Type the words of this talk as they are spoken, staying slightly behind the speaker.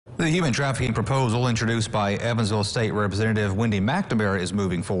The human trafficking proposal introduced by Evansville State Representative Wendy McNamara is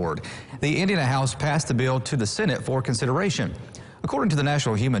moving forward. The Indiana House passed the bill to the Senate for consideration. According to the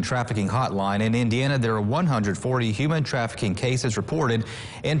National Human Trafficking Hotline, in Indiana, there are 140 human trafficking cases reported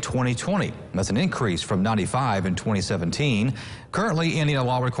in 2020. That's an increase from 95 in 2017. Currently, Indiana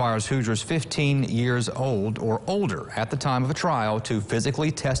law requires Hoosiers 15 years old or older at the time of a trial to physically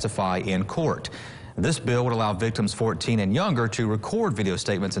testify in court. This bill would allow victims 14 and younger to record video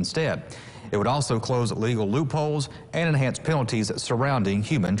statements instead. It would also close legal loopholes and enhance penalties surrounding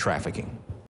human trafficking.